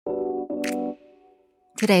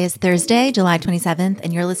Today is Thursday, July 27th,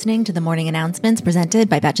 and you're listening to the morning announcements presented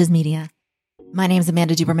by Betches Media. My name is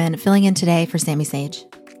Amanda Duberman, filling in today for Sammy Sage.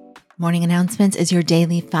 Morning Announcements is your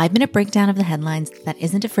daily 5-minute breakdown of the headlines that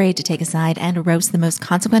isn't afraid to take a side and roast the most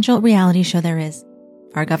consequential reality show there is,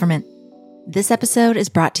 our government. This episode is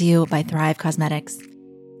brought to you by Thrive Causemetics.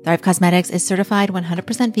 Thrive Causemetics is certified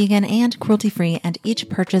 100% vegan and cruelty-free, and each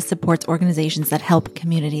purchase supports organizations that help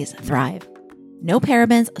communities thrive. No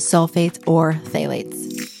parabens, sulfates, or phthalates.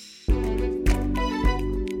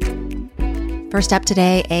 First up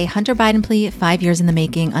today, a Hunter Biden plea 5 years in the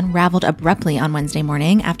making unraveled abruptly on Wednesday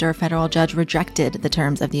morning after a federal judge rejected the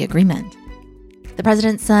terms of the agreement. The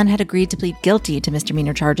president's son had agreed to plead guilty to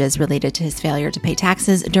misdemeanor charges related to his failure to pay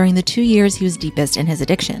taxes during the 2 years he was deepest in his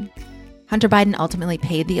addiction. Hunter Biden ultimately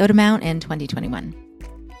paid the owed amount in 2021.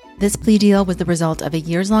 This plea deal was the result of a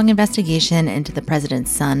years-long investigation into the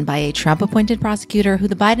president's son by a Trump-appointed prosecutor who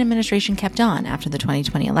the Biden administration kept on after the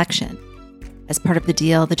 2020 election. As part of the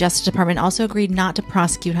deal, the Justice Department also agreed not to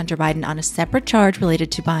prosecute Hunter Biden on a separate charge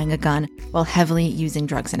related to buying a gun while heavily using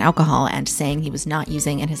drugs and alcohol and saying he was not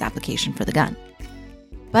using in his application for the gun.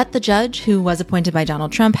 But the judge, who was appointed by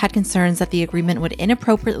Donald Trump, had concerns that the agreement would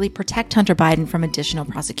inappropriately protect Hunter Biden from additional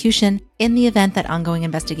prosecution in the event that ongoing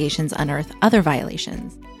investigations unearth other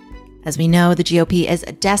violations. As we know, the GOP is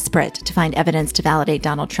desperate to find evidence to validate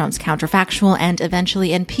Donald Trump's counterfactual and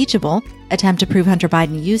eventually impeachable attempt to prove Hunter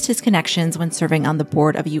Biden used his connections when serving on the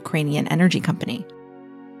board of a Ukrainian energy company.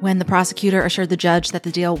 When the prosecutor assured the judge that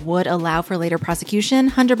the deal would allow for later prosecution,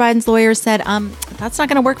 Hunter Biden's lawyers said, that's not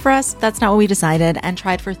going to work for us. That's not what we decided, and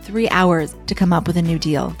tried for 3 hours to come up with a new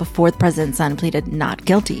deal before the president's son pleaded not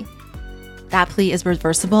guilty. That plea is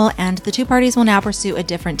reversible, and the two parties will now pursue a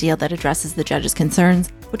different deal that addresses the judge's concerns,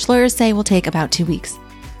 which lawyers say will take about 2 weeks.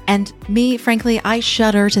 And me, frankly, I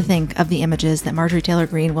shudder to think of the images that Marjorie Taylor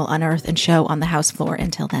Greene will unearth and show on the House floor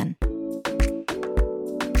until then.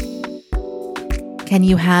 Can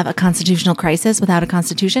you have a constitutional crisis without a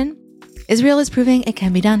constitution? Israel is proving it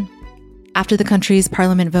can be done. After the country's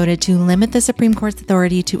parliament voted to limit the Supreme Court's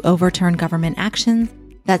authority to overturn government actions,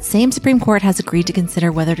 that same Supreme Court has agreed to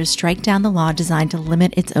consider whether to strike down the law designed to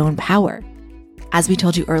limit its own power. As we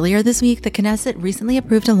told you earlier this week, the Knesset recently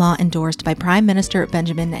approved a law endorsed by Prime Minister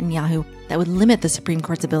Benjamin Netanyahu that would limit the Supreme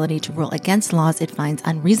Court's ability to rule against laws it finds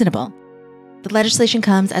unreasonable. The legislation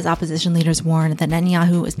comes as opposition leaders warn that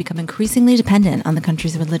Netanyahu has become increasingly dependent on the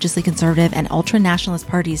country's religiously conservative and ultra-nationalist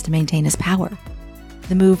parties to maintain his power.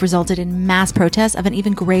 The move resulted in mass protests of an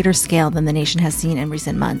even greater scale than the nation has seen in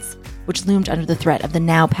recent months, which loomed under the threat of the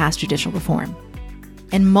now-passed judicial reform.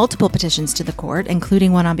 In multiple petitions to the court,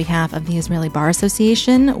 including one on behalf of the Israeli Bar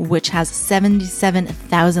Association, which has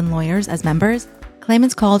 77,000 lawyers as members,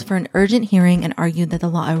 claimants called for an urgent hearing and argued that the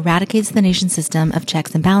law eradicates the nation's system of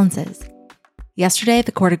checks and balances. Yesterday,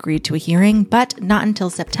 the court agreed to a hearing, but not until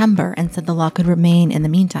September, and said the law could remain in the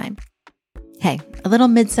meantime. Hey, a little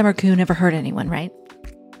midsummer coup never hurt anyone, right?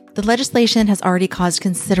 The legislation has already caused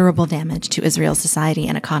considerable damage to Israel's society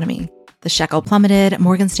and economy. The shekel plummeted,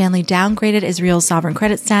 Morgan Stanley downgraded Israel's sovereign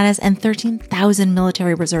credit status, and 13,000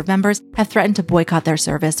 military reserve members have threatened to boycott their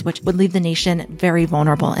service, which would leave the nation very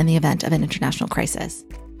vulnerable in the event of an international crisis.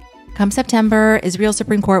 Come September, Israel's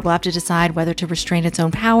Supreme Court will have to decide whether to restrain its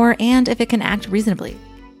own power and if it can act reasonably.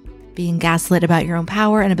 Being gaslit about your own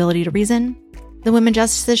power and ability to reason? The women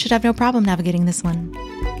justices should have no problem navigating this one.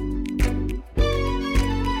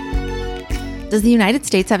 Does the United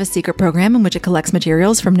States have a secret program in which it collects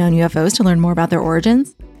materials from known UFOs to learn more about their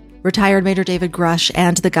origins? Retired Major David Grush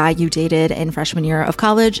and the guy you dated in freshman year of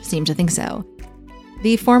college seem to think so.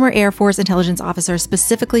 The former Air Force intelligence officer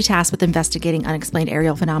specifically tasked with investigating unexplained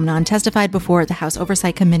aerial phenomenon testified before the House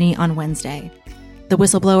Oversight Committee on Wednesday. The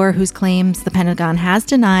whistleblower, whose claims the Pentagon has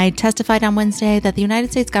denied, testified on Wednesday that the United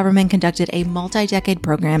States government conducted a multi-decade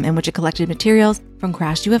program in which it collected materials from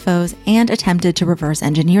crashed UFOs and attempted to reverse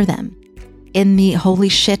engineer them. In the holy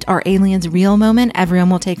shit, are aliens real moment everyone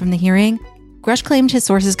will take from the hearing, Grush claimed his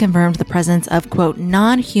sources confirmed the presence of, quote,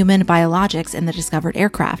 non-human biologics in the discovered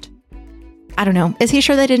aircraft. I don't know, is he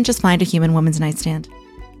sure they didn't just find a human woman's nightstand?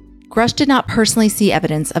 Grush did not personally see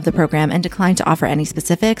evidence of the program and declined to offer any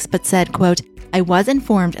specifics, but said, quote, I was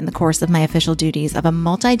informed in the course of my official duties of a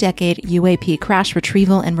multi-decade UAP crash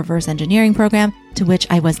retrieval and reverse engineering program to which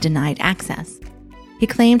I was denied access. He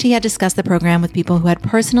claimed he had discussed the program with people who had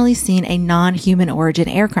personally seen a non-human origin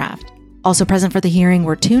aircraft. Also present for the hearing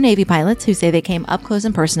were 2 Navy pilots who say they came up close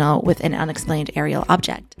and personal with an unexplained aerial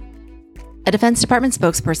object. A Defense Department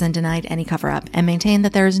spokesperson denied any cover-up and maintained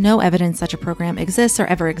that there is no evidence such a program exists or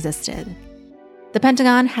ever existed. The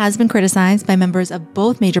Pentagon has been criticized by members of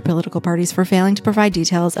both major political parties for failing to provide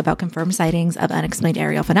details about confirmed sightings of unexplained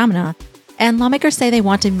aerial phenomena, and lawmakers say they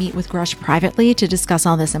want to meet with Grush privately to discuss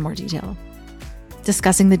all this in more detail.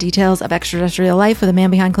 Discussing the details of extraterrestrial life with a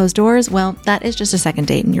man behind closed doors, well, that is just a second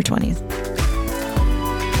date in your 20s.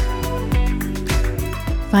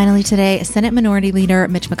 Finally today, Senate Minority Leader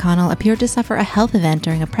Mitch McConnell appeared to suffer a health event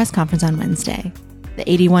during a press conference on Wednesday. The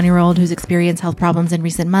 81-year-old, who's experienced health problems in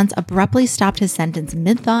recent months, abruptly stopped his sentence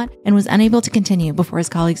mid-thought and was unable to continue before his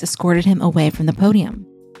colleagues escorted him away from the podium.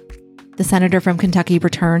 The senator from Kentucky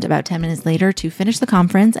returned about 10 minutes later to finish the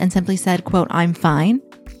conference and simply said, quote, "I'm fine,"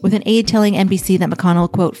 with an aide telling NBC that McConnell,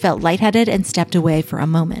 quote, "felt lightheaded and stepped away for a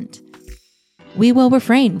moment." We will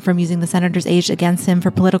refrain from using the senator's age against him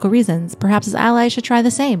for political reasons. Perhaps his allies should try the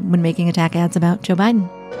same when making attack ads about Joe Biden.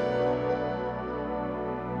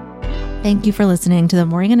 Thank you for listening to the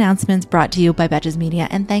morning announcements brought to you by Betches Media,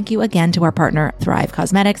 and thank you again to our partner, Thrive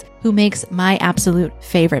Causemetics, who makes my absolute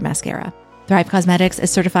favorite mascara. Thrive Causemetics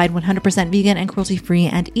is certified 100% vegan and cruelty-free,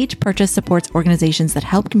 and each purchase supports organizations that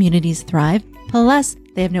help communities thrive. Plus,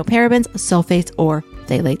 they have no parabens, sulfates, or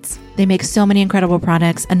phthalates. They make so many incredible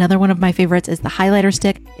products. Another one of my favorites is the highlighter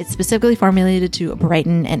stick. It's specifically formulated to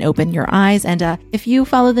brighten and open your eyes. And if you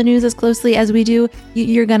follow the news as closely as we do,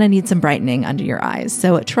 you're going to need some brightening under your eyes.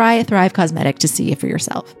 So try Thrive Causemetics to see it for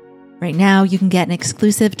yourself. Right now, you can get an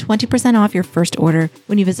exclusive 20% off your first order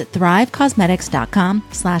when you visit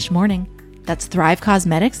thrivecausemetics.com/morning. That's Thrive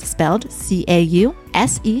Causemetics, spelled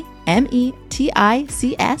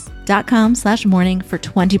CAUSEMETICS.com/morning for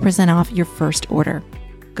 20% off your first order.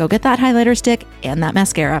 Go get that highlighter stick and that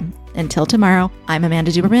mascara. Until tomorrow, I'm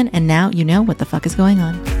Amanda Duberman, and now you know what the fuck is going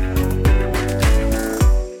on.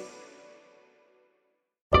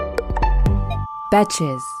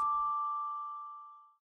 Betches.